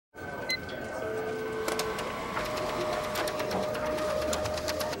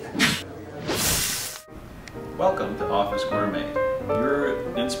Welcome to Office Gourmet,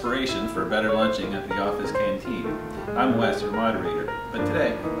 your inspiration for better lunching at the office canteen. I'm Wes, your moderator, but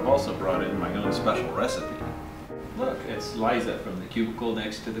today I've also brought in my own special recipe. Look, it's Liza from the cubicle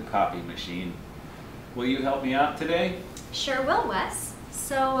next to the copy machine. Will you help me out today? Sure will, Wes.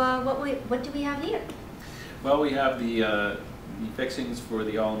 So what do we have here? Well, we have the fixings for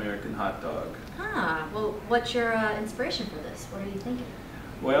the All-American hot dog. Ah, well, what's your inspiration for this? What are you thinking?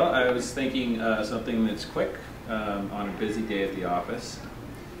 Well, I was thinking something that's quick on a busy day at the office.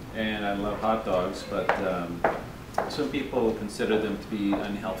 And I love hot dogs, but some people consider them to be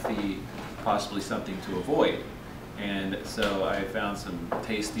unhealthy, possibly something to avoid. And so I found some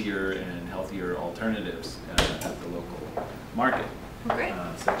tastier and healthier alternatives at the local market. Oh, great.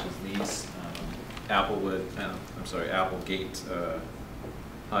 Such as these Applegate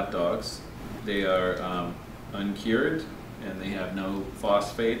hot dogs. They are uncured, and they have no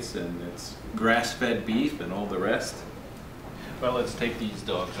phosphates, and it's grass-fed beef and all the rest. Well, let's take these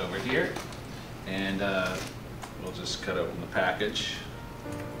dogs over here, and we'll just cut open the package.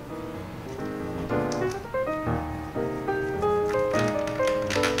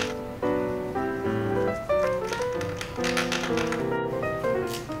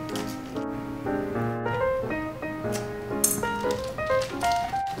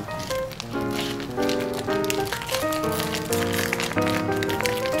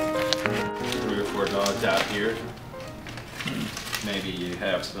 Dogs out here. Maybe you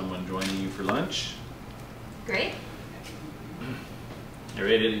have someone joining you for lunch. Great. You're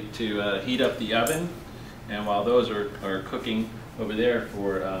ready to heat up the oven, and while those are cooking over there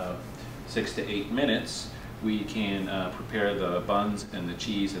for 6 to 8 minutes, we can prepare the buns and the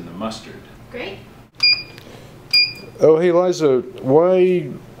cheese and the mustard. Great. Oh, hey Liza,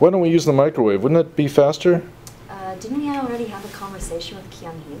 why don't we use the microwave? Wouldn't that be faster? Didn't we already have a conversation with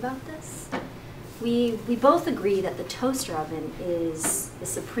Kyung-hee about this? We both agree that the toaster oven is the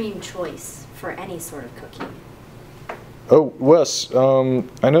supreme choice for any sort of cooking. Oh, Wes,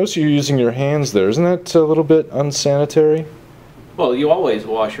 I notice you're using your hands there. Isn't that a little bit unsanitary? Well, you always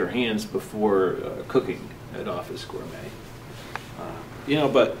wash your hands before cooking at Office Gourmet.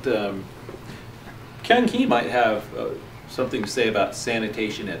 But Kyung-hee might have something to say about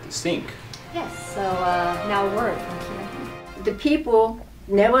sanitation at the sink. Yes, so now a word from Kyung-hee. The people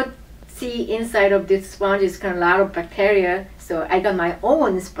never see inside of this sponge is kind of a lot of bacteria, so I got my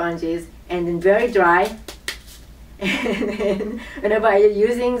own sponges and then very dry. And then whenever I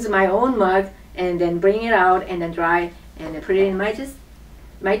using my own mug and then bring it out and then dry and then put it in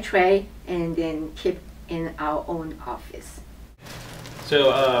my tray and then keep in our own office.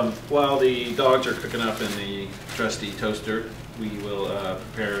 So while the dogs are cooking up in the trusty toaster, we will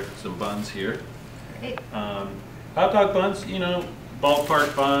prepare some buns here. Great. Hot dog buns,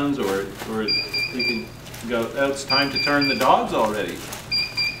 ballpark buns, or you can go, oh, it's time to turn the dogs already.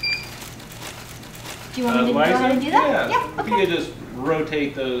 Do you want me to go ahead and do that? Yeah. Okay. If you could just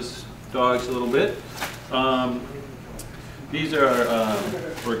rotate those dogs a little bit. These are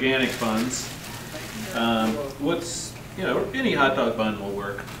organic buns. Any hot dog bun will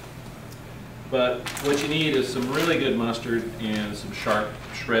work. But what you need is some really good mustard and some sharp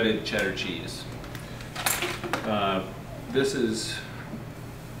shredded cheddar cheese. This is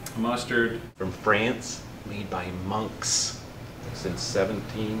mustard from France, made by monks since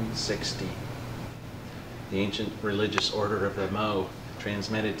 1760. The ancient religious order of the Mo,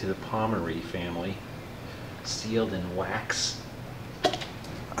 transmitted to the Pommery family, sealed in wax.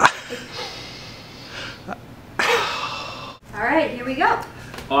 All right, here we go.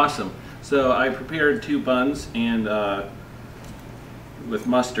 Awesome. So I prepared 2 buns, and with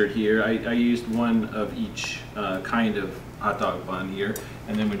mustard here, I used one of each kind of hot dog bun here,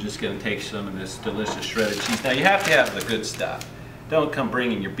 and then we're just going to take some of this delicious shredded cheese. Now you have to have the good stuff. Don't come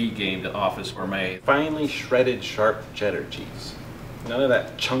bringing your B game to Office Gourmet. Finely shredded sharp cheddar cheese. None of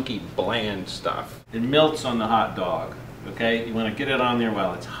that chunky bland stuff. It melts on the hot dog, okay? You want to get it on there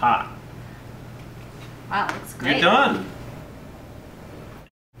while it's hot. Wow, looks great. You're done.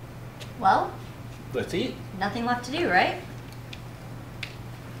 Well, Let's eat. nothing left to do, right?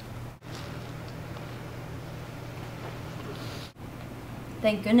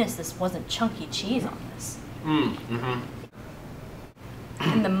 Thank goodness this wasn't chunky cheese on this.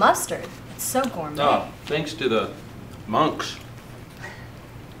 And the mustard, it's so gourmet. Oh, thanks to the monks.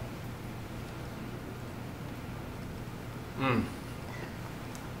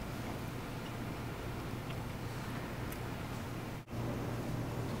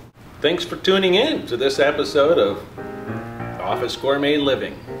 Thanks for tuning in to this episode of Office Gourmet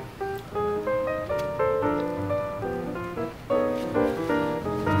Living.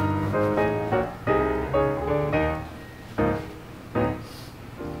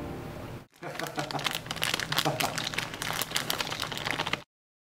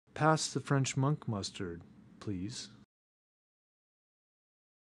 pass the French monk mustard, please.